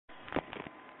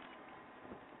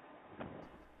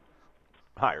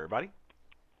Hi, everybody.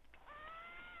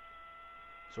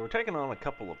 So we're taking on a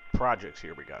couple of projects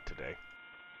here we got today.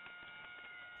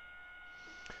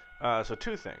 So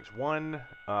two things. One,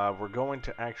 we're going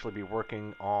to actually be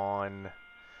working on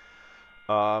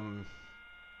um,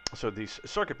 these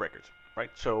circuit breakers, right?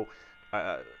 So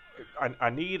uh, I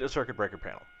need a circuit breaker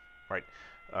panel, right?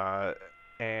 Uh,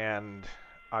 and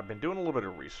I've been doing a little bit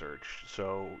of research.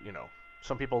 So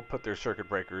some people put their circuit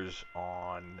breakers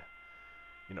on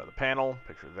the panel,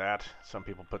 picture that. Some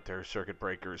people put their circuit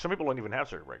breakers. Some people don't even have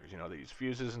circuit breakers. They use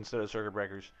fuses instead of circuit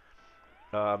breakers.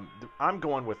 I'm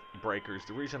going with breakers.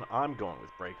 The reason I'm going with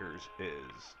breakers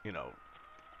is,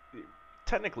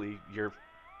 technically your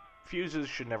fuses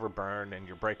should never burn and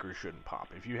your breakers shouldn't pop.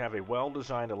 If you have a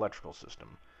well-designed electrical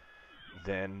system,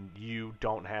 then you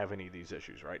don't have any of these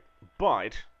issues, right?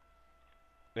 But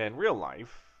in real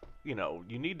life, you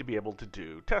need to be able to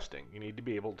do testing. You need to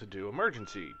be able to do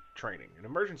emergency training. And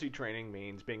emergency training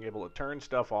means being able to turn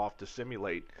stuff off to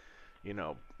simulate,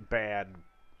 bad,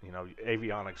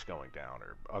 avionics going down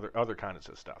or other kinds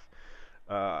of stuff.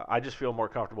 I just feel more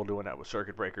comfortable doing that with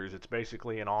circuit breakers. It's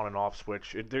basically an on and off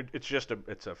switch.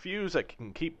 It's a fuse that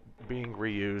can keep being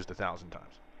reused 1,000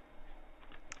 times.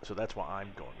 So that's why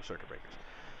I'm going with circuit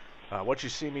breakers. What you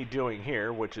see me doing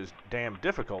here, which is damn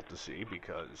difficult to see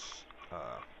because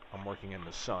I'm working in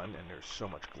the sun and there's so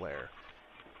much glare,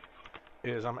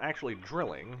 is I'm actually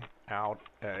drilling out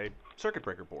a circuit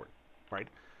breaker board, right?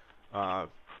 I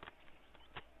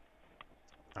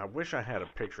wish I had a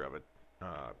picture of it.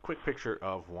 Quick picture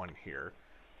of one here.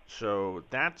 So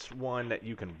that's one that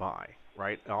you can buy,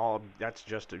 right? That's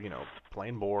just a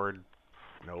plain board,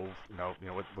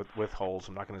 with holes.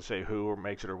 I'm not going to say who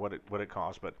makes it or what it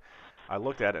costs, but I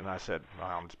looked at it and I said, well,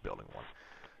 I'm just building one.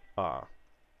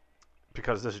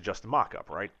 Because this is just a mock-up,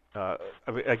 right?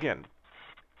 Again,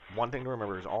 one thing to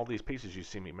remember is all these pieces you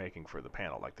see me making for the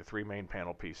panel, like the three main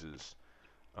panel pieces,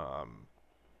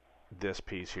 this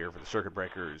piece here for the circuit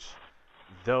breakers,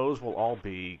 those will all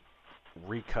be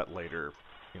recut later,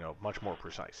 much more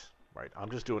precise, right?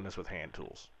 I'm just doing this with hand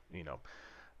tools,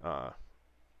 uh,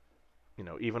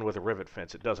 even with a rivet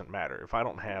fence, it doesn't matter. If I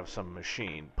don't have some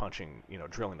machine punching,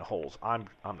 drilling the holes, I'm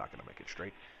not going to make it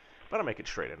straight, but I'll make it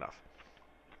straight enough.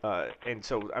 And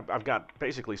so I've got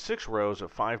basically 6 rows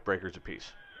of 5 breakers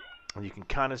apiece. And you can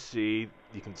kind of see,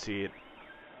 you can see it.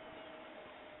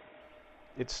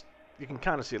 You can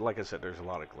kind of see it. Like I said, there's a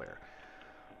lot of glare.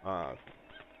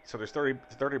 So there's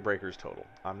 30 breakers total.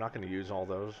 I'm not going to use all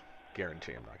those.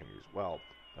 Guarantee I'm not going to use. Well,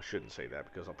 I shouldn't say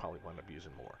that because I'll probably wind up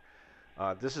using more.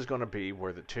 This is going to be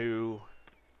where the 2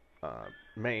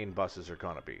 main buses are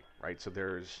going to be, right? So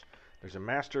there's a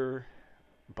master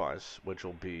bus, which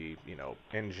will be,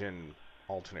 engine,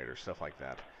 alternator, stuff like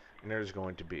that. And there's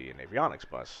going to be an avionics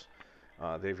bus.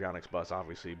 The avionics bus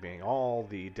obviously being all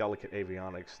the delicate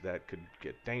avionics that could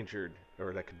get endangered,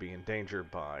 or that could be endangered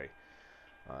by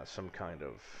some kind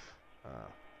of,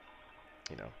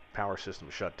 power system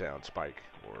shutdown, spike,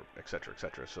 or etc.,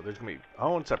 etc. So there's going to be a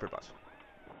own separate bus.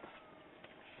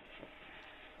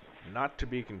 Not to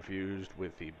be confused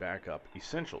with the backup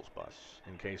essentials bus,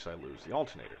 in case I lose the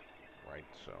alternator. Right,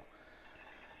 so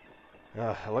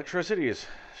electricity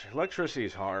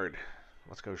is hard.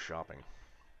 Let's go shopping.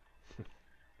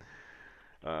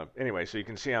 Anyway, so you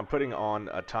can see I'm putting on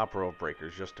a top row of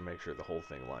breakers just to make sure the whole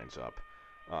thing lines up.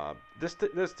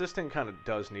 This thing kind of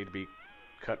does need to be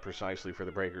cut precisely for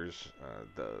the breakers.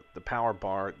 The power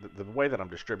bar, the way that I'm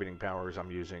distributing power is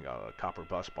I'm using a copper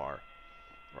bus bar,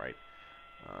 right?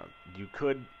 You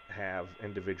could have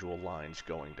individual lines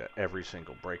going to every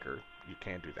single breaker. You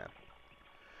can't do that.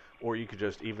 Or you could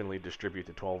just evenly distribute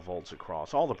the 12 volts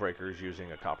across all the breakers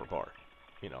using a copper bar.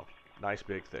 Nice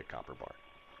big thick copper bar.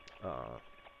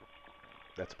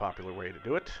 That's a popular way to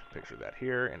do it. Picture that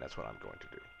here, and that's what I'm going to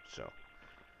do. So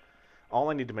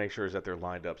all I need to make sure is that they're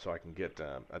lined up so I can get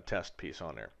a test piece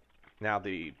on there. Now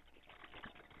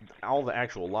all the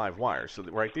actual live wires, so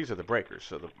right, these are the breakers.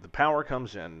 So the power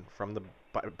comes in from the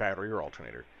battery or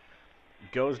alternator,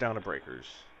 goes down to breakers,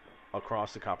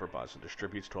 across the copper bus, and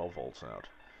distributes 12 volts out.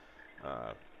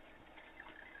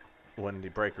 When the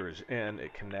breaker is in,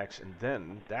 it connects, and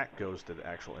then that goes to the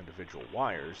actual individual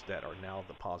wires that are now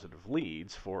the positive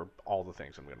leads for all the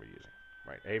things I'm going to be using,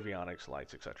 right? Avionics,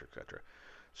 lights, etc., etc.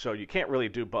 So you can't really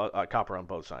do copper on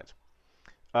both sides.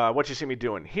 What you see me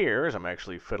doing here is I'm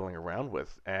actually fiddling around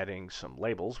with adding some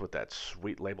labels with that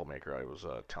sweet label maker I was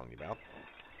telling you about,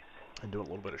 and doing a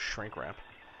little bit of shrink wrap.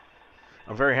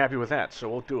 I'm very happy with that, so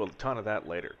we'll do a ton of that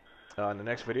later. In the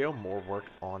next video, more work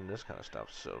on this kind of stuff,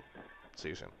 so see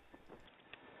you soon.